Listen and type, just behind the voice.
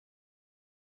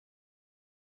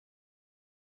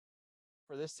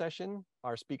For this session,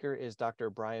 our speaker is Dr.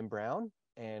 Bryan Brown,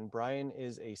 and Bryan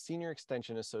is a Senior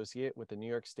Extension Associate with the New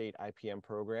York State IPM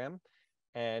program,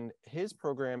 and his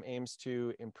program aims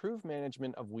to improve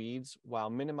management of weeds while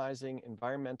minimizing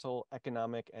environmental,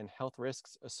 economic, and health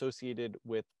risks associated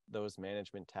with those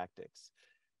management tactics.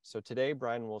 So today,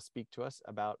 Bryan will speak to us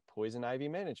about poison ivy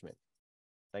management.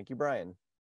 Thank you, Bryan.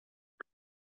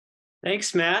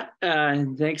 Thanks, Matt.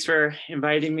 Thanks for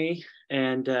inviting me,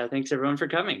 and thanks everyone for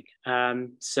coming.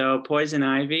 So poison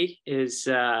ivy is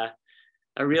a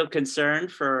real concern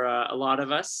for a lot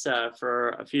of us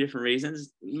for a few different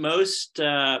reasons. Most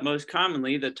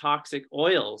commonly, the toxic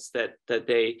oils that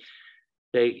they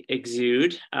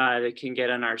exude that can get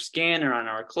on our skin or on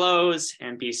our clothes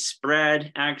and be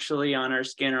spread actually on our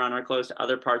skin or on our clothes to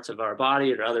other parts of our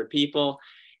body or to other people,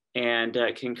 and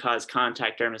can cause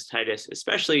contact dermatitis,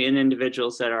 especially in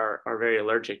individuals that are very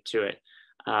allergic to it.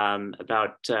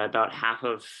 About half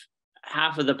of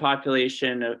the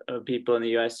population of people in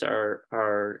the U.S.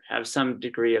 have some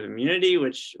degree of immunity,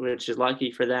 which is lucky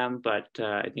for them, but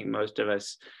I think most of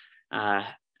us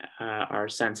are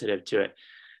sensitive to it.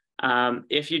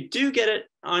 If you do get it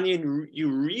on you, you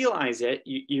realize it,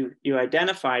 you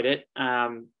identified it,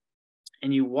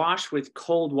 and you wash with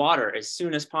cold water as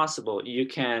soon as possible, you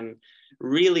can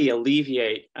really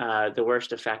alleviate the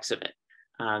worst effects of it.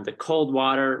 The cold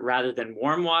water rather than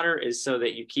warm water is so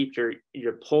that you keep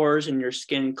your pores in your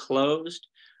skin closed,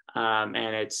 and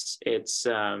it's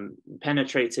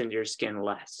penetrates into your skin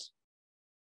less.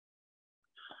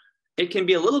 It can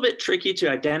be a little bit tricky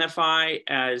to identify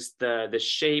as the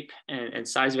shape and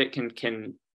size of it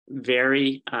can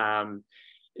vary.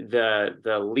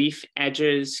 The leaf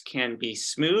edges can be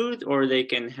smooth, or they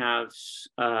can have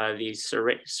these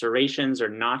serrations or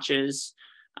notches.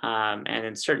 And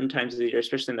in certain times of the year,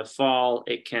 especially in the fall,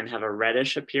 it can have a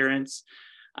reddish appearance.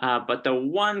 But the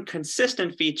one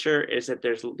consistent feature is that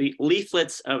there's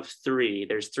leaflets of three.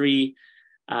 There's three.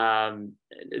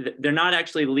 They're not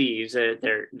actually leaves.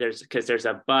 There's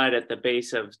a bud at the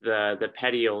base of the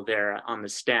petiole there on the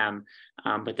stem,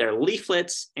 but they're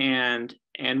leaflets. And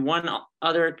one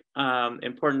other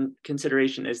important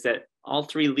consideration is that all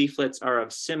three leaflets are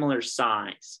of similar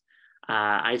size.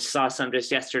 I saw some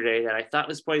just yesterday that I thought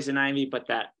was poison ivy, but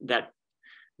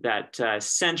that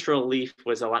central leaf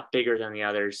was a lot bigger than the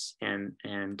others, and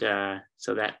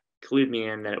so that clued me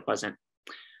in that it wasn't.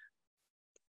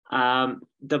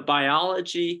 The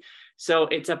biology, so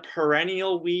it's a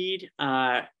perennial weed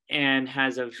and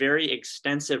has a very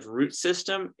extensive root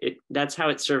system. That's how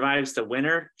it survives the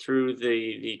winter, through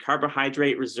the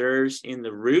carbohydrate reserves in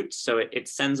the roots. So it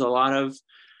sends a lot of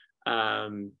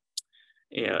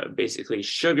basically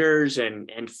sugars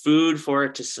and food for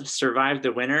it to survive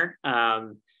the winter.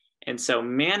 And so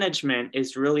management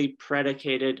is really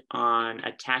predicated on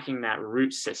attacking that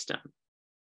root system.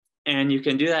 And you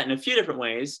can do that in a few different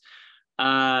ways.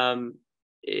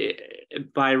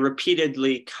 By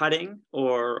repeatedly cutting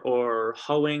or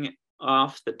hoeing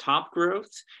off the top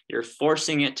growth. You're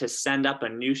forcing it to send up a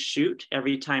new shoot.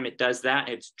 Every time it does that,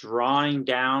 it's drawing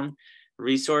down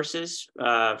resources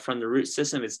from the root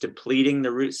system. It's depleting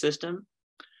the root system.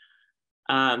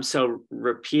 So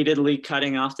repeatedly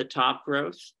cutting off the top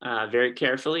growth very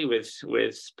carefully with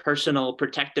personal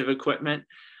protective equipment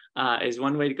is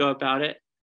one way to go about it.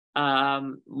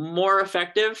 More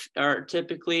effective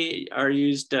typically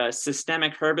used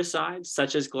systemic herbicides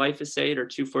such as glyphosate or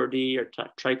 2,4-D or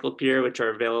triclopyr, which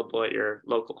are available at your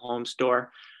local home store.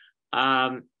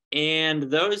 And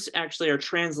those actually are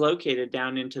translocated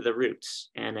down into the roots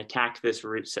and attack this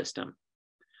root system.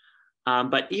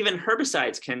 But even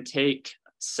herbicides can take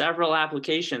several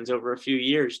applications over a few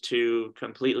years to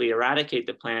completely eradicate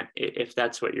the plant if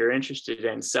that's what you're interested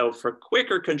in. So for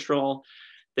quicker control,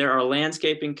 there are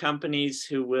landscaping companies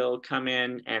who will come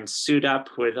in and suit up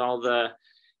with all the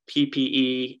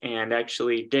PPE and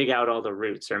actually dig out all the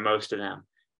roots, or most of them,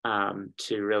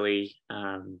 to really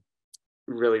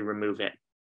remove it.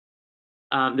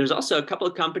 There's also a couple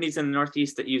of companies in the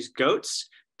Northeast that use goats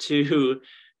to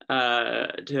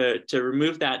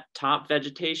remove that top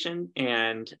vegetation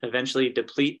and eventually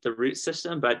deplete the root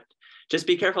system. But just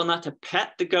be careful not to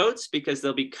pet the goats, because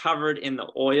they'll be covered in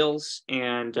the oils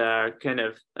and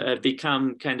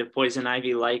become kind of poison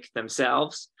ivy-like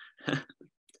themselves.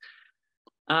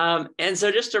 And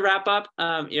so just to wrap up,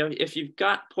 if you've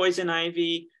got poison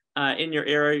ivy in your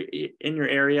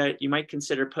area, you might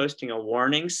consider posting a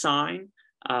warning sign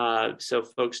so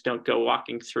folks don't go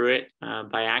walking through it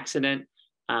by accident.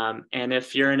 And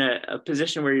if you're in a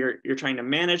position where you're trying to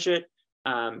manage it,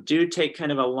 do take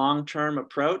kind of a long-term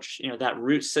approach. That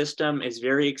root system is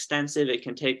very extensive. It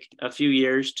can take a few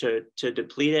years to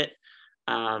deplete it.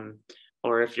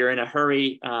 Or if you're in a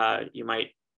hurry, you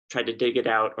might try to dig it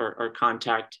out, or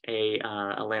contact a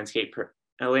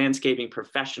landscaping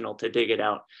professional to dig it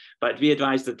out. But be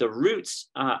advised that the roots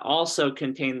also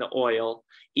contain the oil,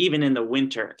 even in the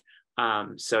winter.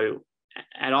 So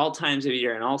at all times of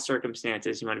year, in all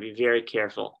circumstances, you want to be very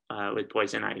careful with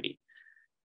poison ivy.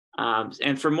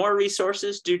 And for more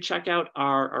resources, do check out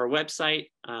our website,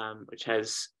 which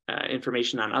has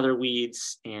information on other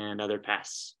weeds and other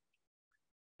pests.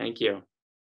 Thank you.